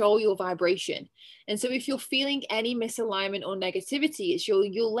can control your vibration. And so if you're feeling any misalignment or negativity, it's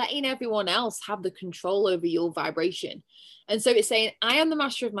you're letting everyone else have the control over your vibration. And so it's saying, I am the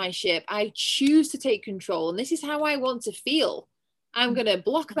master of my ship. I choose to take control. And this is how I want to feel. I'm going to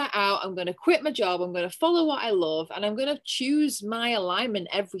block that out. I'm going to quit my job. I'm going to follow what I love. And I'm going to choose my alignment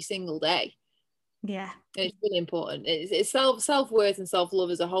every single day. Yeah. And it's really important. It's self-worth and self-love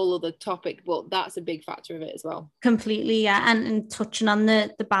is a whole other topic, but that's a big factor of it as well. Completely, yeah. And touching on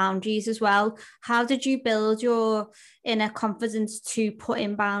the boundaries as well. How did you build your inner confidence to put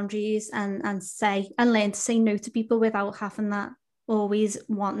in boundaries and say and learn to say no to people without having that always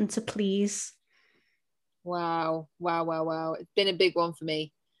wanting to please? Wow. It's been a big one for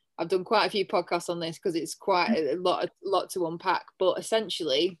me. I've done quite a few podcasts on this because it's quite a lot to unpack. But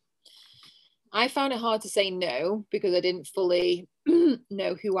essentially, I found it hard to say no because I didn't fully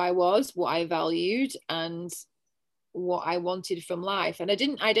know who I was, what I valued, and what I wanted from life. And I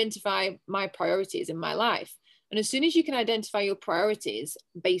didn't identify my priorities in my life. And as soon as you can identify your priorities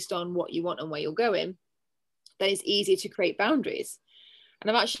based on what you want and where you're going, then it's easier to create boundaries. And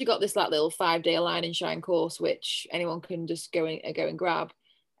I've actually got this like little 5-day Align and Shine course, which anyone can just go and grab.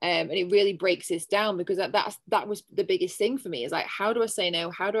 And it really breaks this down, because that was the biggest thing for me, is like, how do I say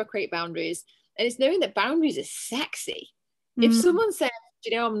no? How do I create boundaries? And it's knowing that boundaries are sexy. If someone says,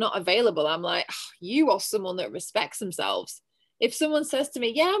 I'm not available, I'm like, oh, you are someone that respects themselves. If someone says to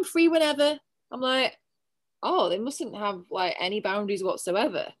me, yeah, I'm free whenever, I'm like, oh, they mustn't have like any boundaries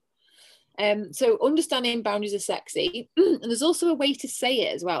whatsoever. So understanding boundaries are sexy. And there's also a way to say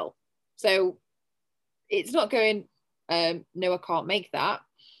it as well. So it's not going, no, I can't make that.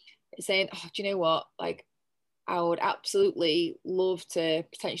 It's saying, oh, do you know what? Like, I would absolutely love to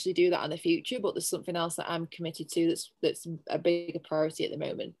potentially do that in the future, but there's something else that I'm committed to that's a bigger priority at the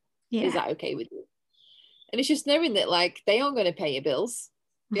moment. Yeah. Is that okay with you? And it's just knowing that like they aren't going to pay your bills.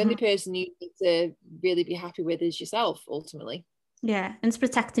 The only person you need to really be happy with is yourself, ultimately. Yeah, and it's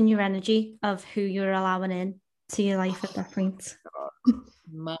protecting your energy of who you're allowing in to your life at that point.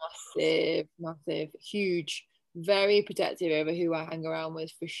 Massive, huge, very protective over who I hang around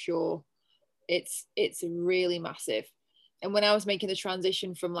with, for sure. It's really massive. And when I was making the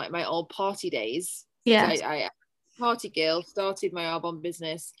transition from like my old party days, I party girl, started my Arbonne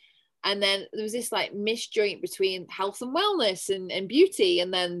business, and then there was this like misjoint between health and wellness and beauty,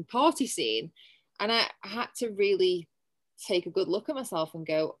 and then party scene. And I had to really take a good look at myself and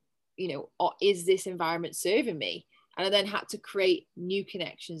go, is this environment serving me? And I then had to create new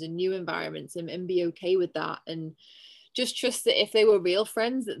connections and new environments and be okay with that, and just trust that if they were real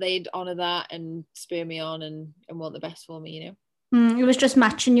friends, that they'd honor that and spur me on and want the best for me, It was just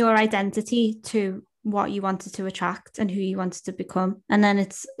matching your identity to what you wanted to attract and who you wanted to become. And then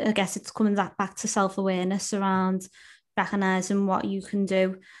I guess it's coming back to self-awareness around recognizing what you can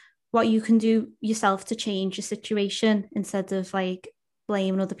do yourself to change your situation instead of like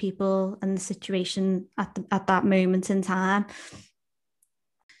blaming other people and the situation at that moment in time.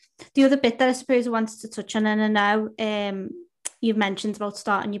 The other bit that I suppose I wanted to touch on, and I know you've mentioned about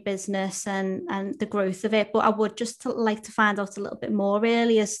starting your business and the growth of it, but I would just like to find out a little bit more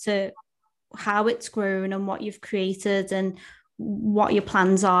really as to how it's grown and what you've created and what your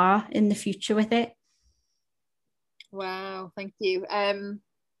plans are in the future with it. Wow, thank you.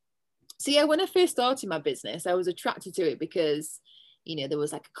 So yeah, when I first started my business, I was attracted to it because, you know, there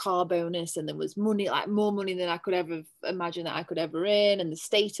was like a car bonus and there was money, like more money than I could ever imagine that I could ever earn, and the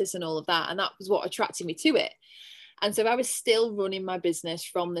status and all of that. And that was what attracted me to it. And so I was still running my business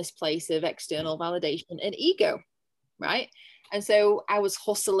from this place of external validation and ego, right? And so I was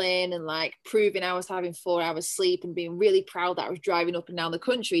hustling and like proving I was having 4 hours sleep and being really proud that I was driving up and down the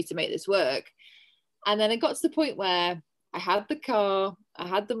country to make this work. And then it got to the point where I had the car, I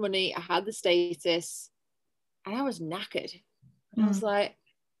had the money, I had the status, and I was knackered. And I was like,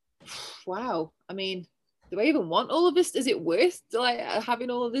 wow, I mean, do I even want all of this? Is it worth like having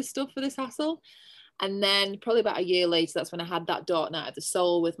all of this stuff for this hassle? And then probably about a year later, that's when I had that dark night of the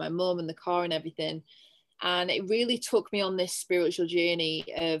soul with my mum and the car and everything. And it really took me on this spiritual journey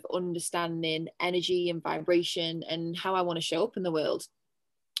of understanding energy and vibration and how I want to show up in the world.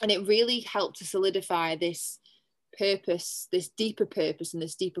 And it really helped to solidify this purpose, this deeper purpose and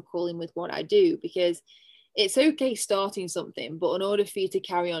this deeper calling with what I do, because it's okay starting something, but in order for you to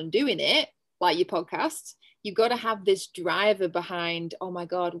carry on doing it, like your podcast, you've got to have this driver behind, oh my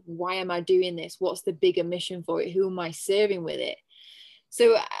God, why am I doing this? What's the bigger mission for it? Who am I serving with it?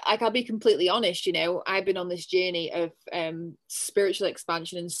 So like, I'll be completely honest, you know, I've been on this journey of spiritual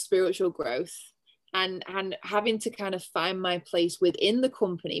expansion and spiritual growth, and having to kind of find my place within the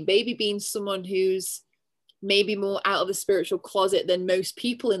company, maybe being someone who's maybe more out of the spiritual closet than most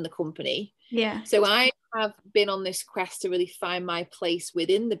people in the company. Yeah. So I have been on this quest to really find my place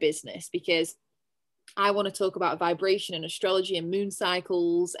within the business, because I want to talk about vibration and astrology and moon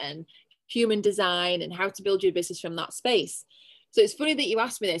cycles and human design and how to build your business from that space. So it's funny that you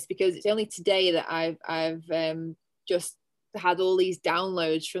asked me this, because it's only today that I've just had all these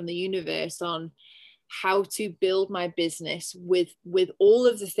downloads from the universe on how to build my business with all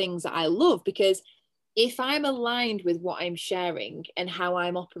of the things that I love. Because if I'm aligned with what I'm sharing and how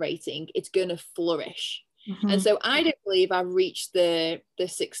I'm operating, it's going to flourish. Mm-hmm. And so I don't believe I've reached the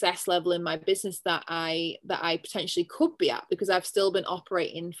success level in my business that I potentially could be at, because I've still been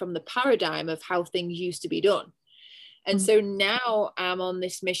operating from the paradigm of how things used to be done. And so now I'm on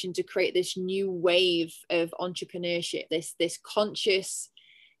this mission to create this new wave of entrepreneurship, this conscious,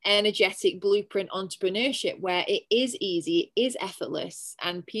 energetic blueprint entrepreneurship, where it is easy, it is effortless,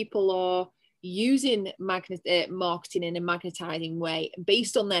 and people are using marketing in a magnetizing way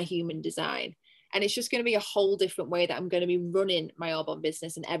based on their human design. And it's just going to be a whole different way that I'm going to be running my Arbonne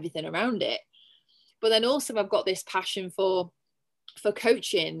business and everything around it. But then also I've got this passion for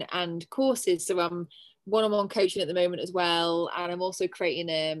coaching and courses. So I'm one-on-one coaching at the moment as well. And I'm also creating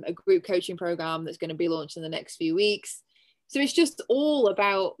a group coaching program that's going to be launched in the next few weeks. So it's just all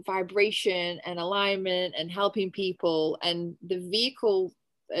about vibration and alignment and helping people. And the vehicle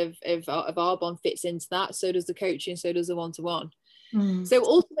of Arbonne fits into that. So does the coaching, so does the one-to-one. So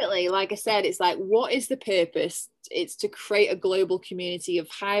ultimately, like I said, it's like, what is the purpose? It's to create a global community of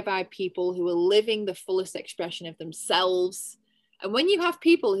high vibe people who are living the fullest expression of themselves. And when you have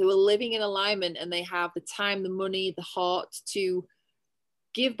people who are living in alignment and they have the time, the money, the heart to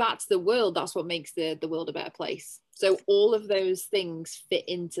give back to the world, that's what makes the world a better place. So all of those things fit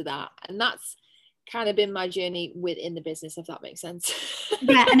into that. And that's kind of been my journey within the business, if that makes sense.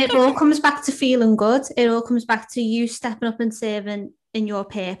 Yeah, and it all comes back to feeling good. It all comes back to you stepping up and serving in your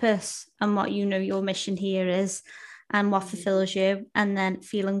purpose and what you know your mission here is and what fulfills you, and then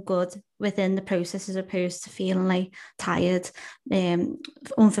feeling good within the process as opposed to feeling like tired,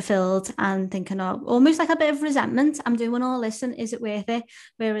 unfulfilled, and thinking, oh, almost like a bit of resentment. I'm doing all this and is it worth it?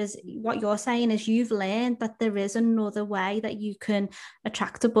 Whereas what you're saying is you've learned that there is another way that you can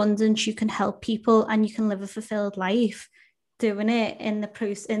attract abundance, you can help people, and you can live a fulfilled life doing it in the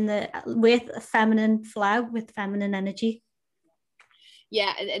process, with a feminine flow, with feminine energy.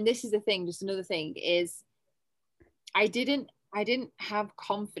 Yeah, and this is the thing, just another thing is I didn't have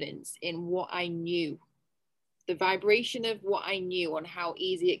confidence in what I knew, the vibration of what I knew on how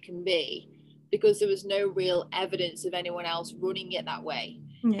easy it can be, because there was no real evidence of anyone else running it that way.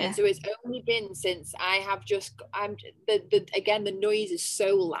 Yeah. And so it's only been since again, the noise is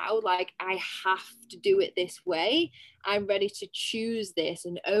so loud, like I have to do it this way, I'm ready to choose this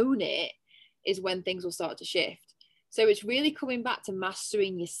and own it, is when things will start to shift. So it's really coming back to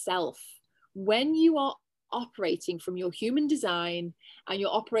mastering yourself. When you are operating from your human design and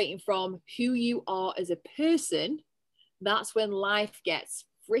you're operating from who you are as a person, that's when life gets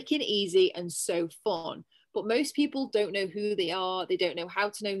freaking easy and so fun. But most people don't know who they are. They don't know how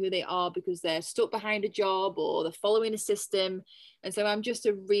to know who they are because they're stuck behind a job or they're following a system. And so I'm just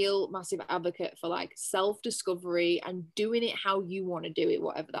a real massive advocate for like self-discovery and doing it how you want to do it,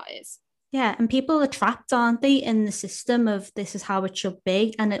 whatever that is. Yeah, and people are trapped, aren't they, in the system of this is how it should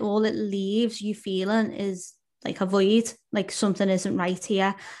be, and all it leaves you feeling is like a void, like something isn't right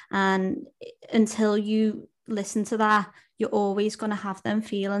here. And until you listen to that, you're always going to have them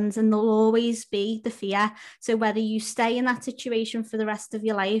feelings, and there'll always be the fear. So whether you stay in that situation for the rest of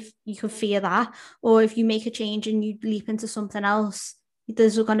your life, you could fear that, or if you make a change and you leap into something else,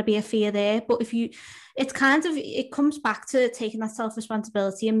 there's going to be a fear there. But if you it's kind of, it comes back to taking that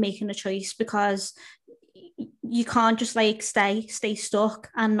self-responsibility and making a choice, because you can't just like stay stuck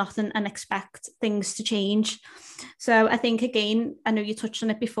and nothing and expect things to change. So I think, again, I know you touched on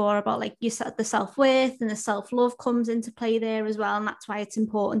it before about like you said, the self-worth and the self-love comes into play there as well, and that's why it's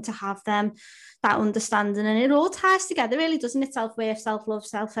important to have them, that understanding, and it all ties together really, doesn't it? Self-worth, self-love,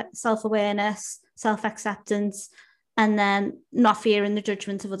 self-awareness, self-acceptance, and then not fearing the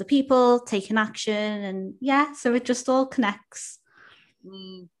judgment of other people, taking action. And yeah, so it just all connects.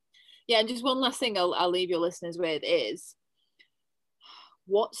 Yeah, and just one last thing I'll leave your listeners with is,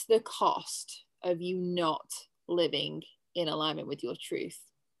 what's the cost of you not living in alignment with your truth?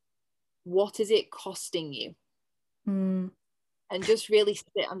 What is it costing you? And just really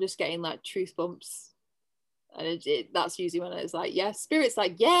sit, I'm just getting like truth bumps. And that's usually when it's like, yes, spirit's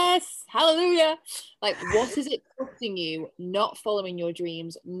like, yes, hallelujah. Like, what is it costing you not following your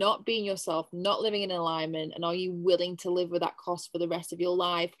dreams, not being yourself, not living in alignment? And are you willing to live with that cost for the rest of your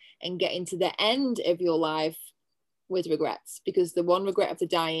life and getting to the end of your life with regrets? Because the one regret of the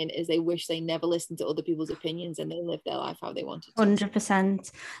dying is they wish they never listened to other people's opinions and they lived their life how they wanted to.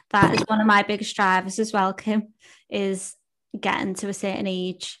 100%. That is one of my biggest drivers as well, Kim, is getting to a certain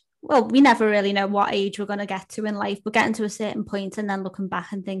age. Well, we never really know what age we're going to get to in life, but getting to a certain point and then looking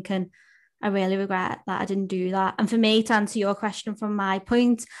back and thinking, I really regret that I didn't do that. And for me, to answer your question from my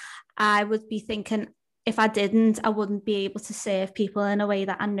point, I would be thinking, if I didn't, I wouldn't be able to serve people in a way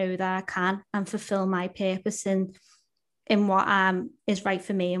that I know that I can and fulfill my purpose in what is right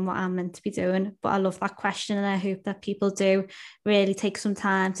for me and what I'm meant to be doing. But I love that question, and I hope that people do really take some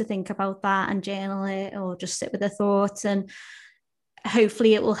time to think about that and journal it, or just sit with their thoughts, and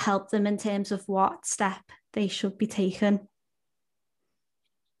hopefully it will help them in terms of what step they should be taking.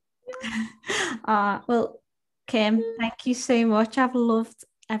 Well, Kim, thank you so much. I've loved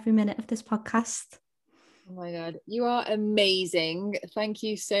every minute of this podcast. Oh my God, you are amazing. Thank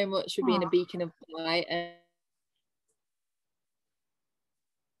you so much for being a beacon of light.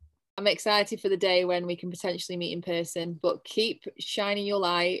 I'm excited for the day when we can potentially meet in person, but keep shining your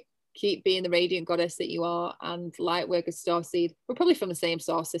light, keep being the radiant goddess that you are, and light work as starseed. We're probably from the same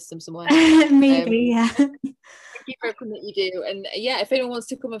star system somewhere. Maybe, yeah. Thank you for everything that you do. And yeah, if anyone wants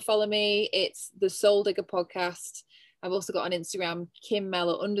to come and follow me, it's the Soul Digger podcast. I've also got on Instagram,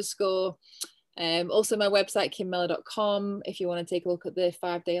 KimMello_. Also my website, kimmello.com, if you want to take a look at the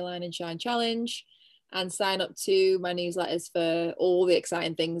 5-day Align and Shine challenge and sign up to my newsletters for all the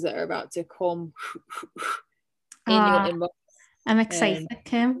exciting things that are about to come in your inbox. I'm excited,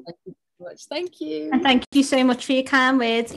 Kim. Thank you so much. Thank you. And thank you so much for your kind words.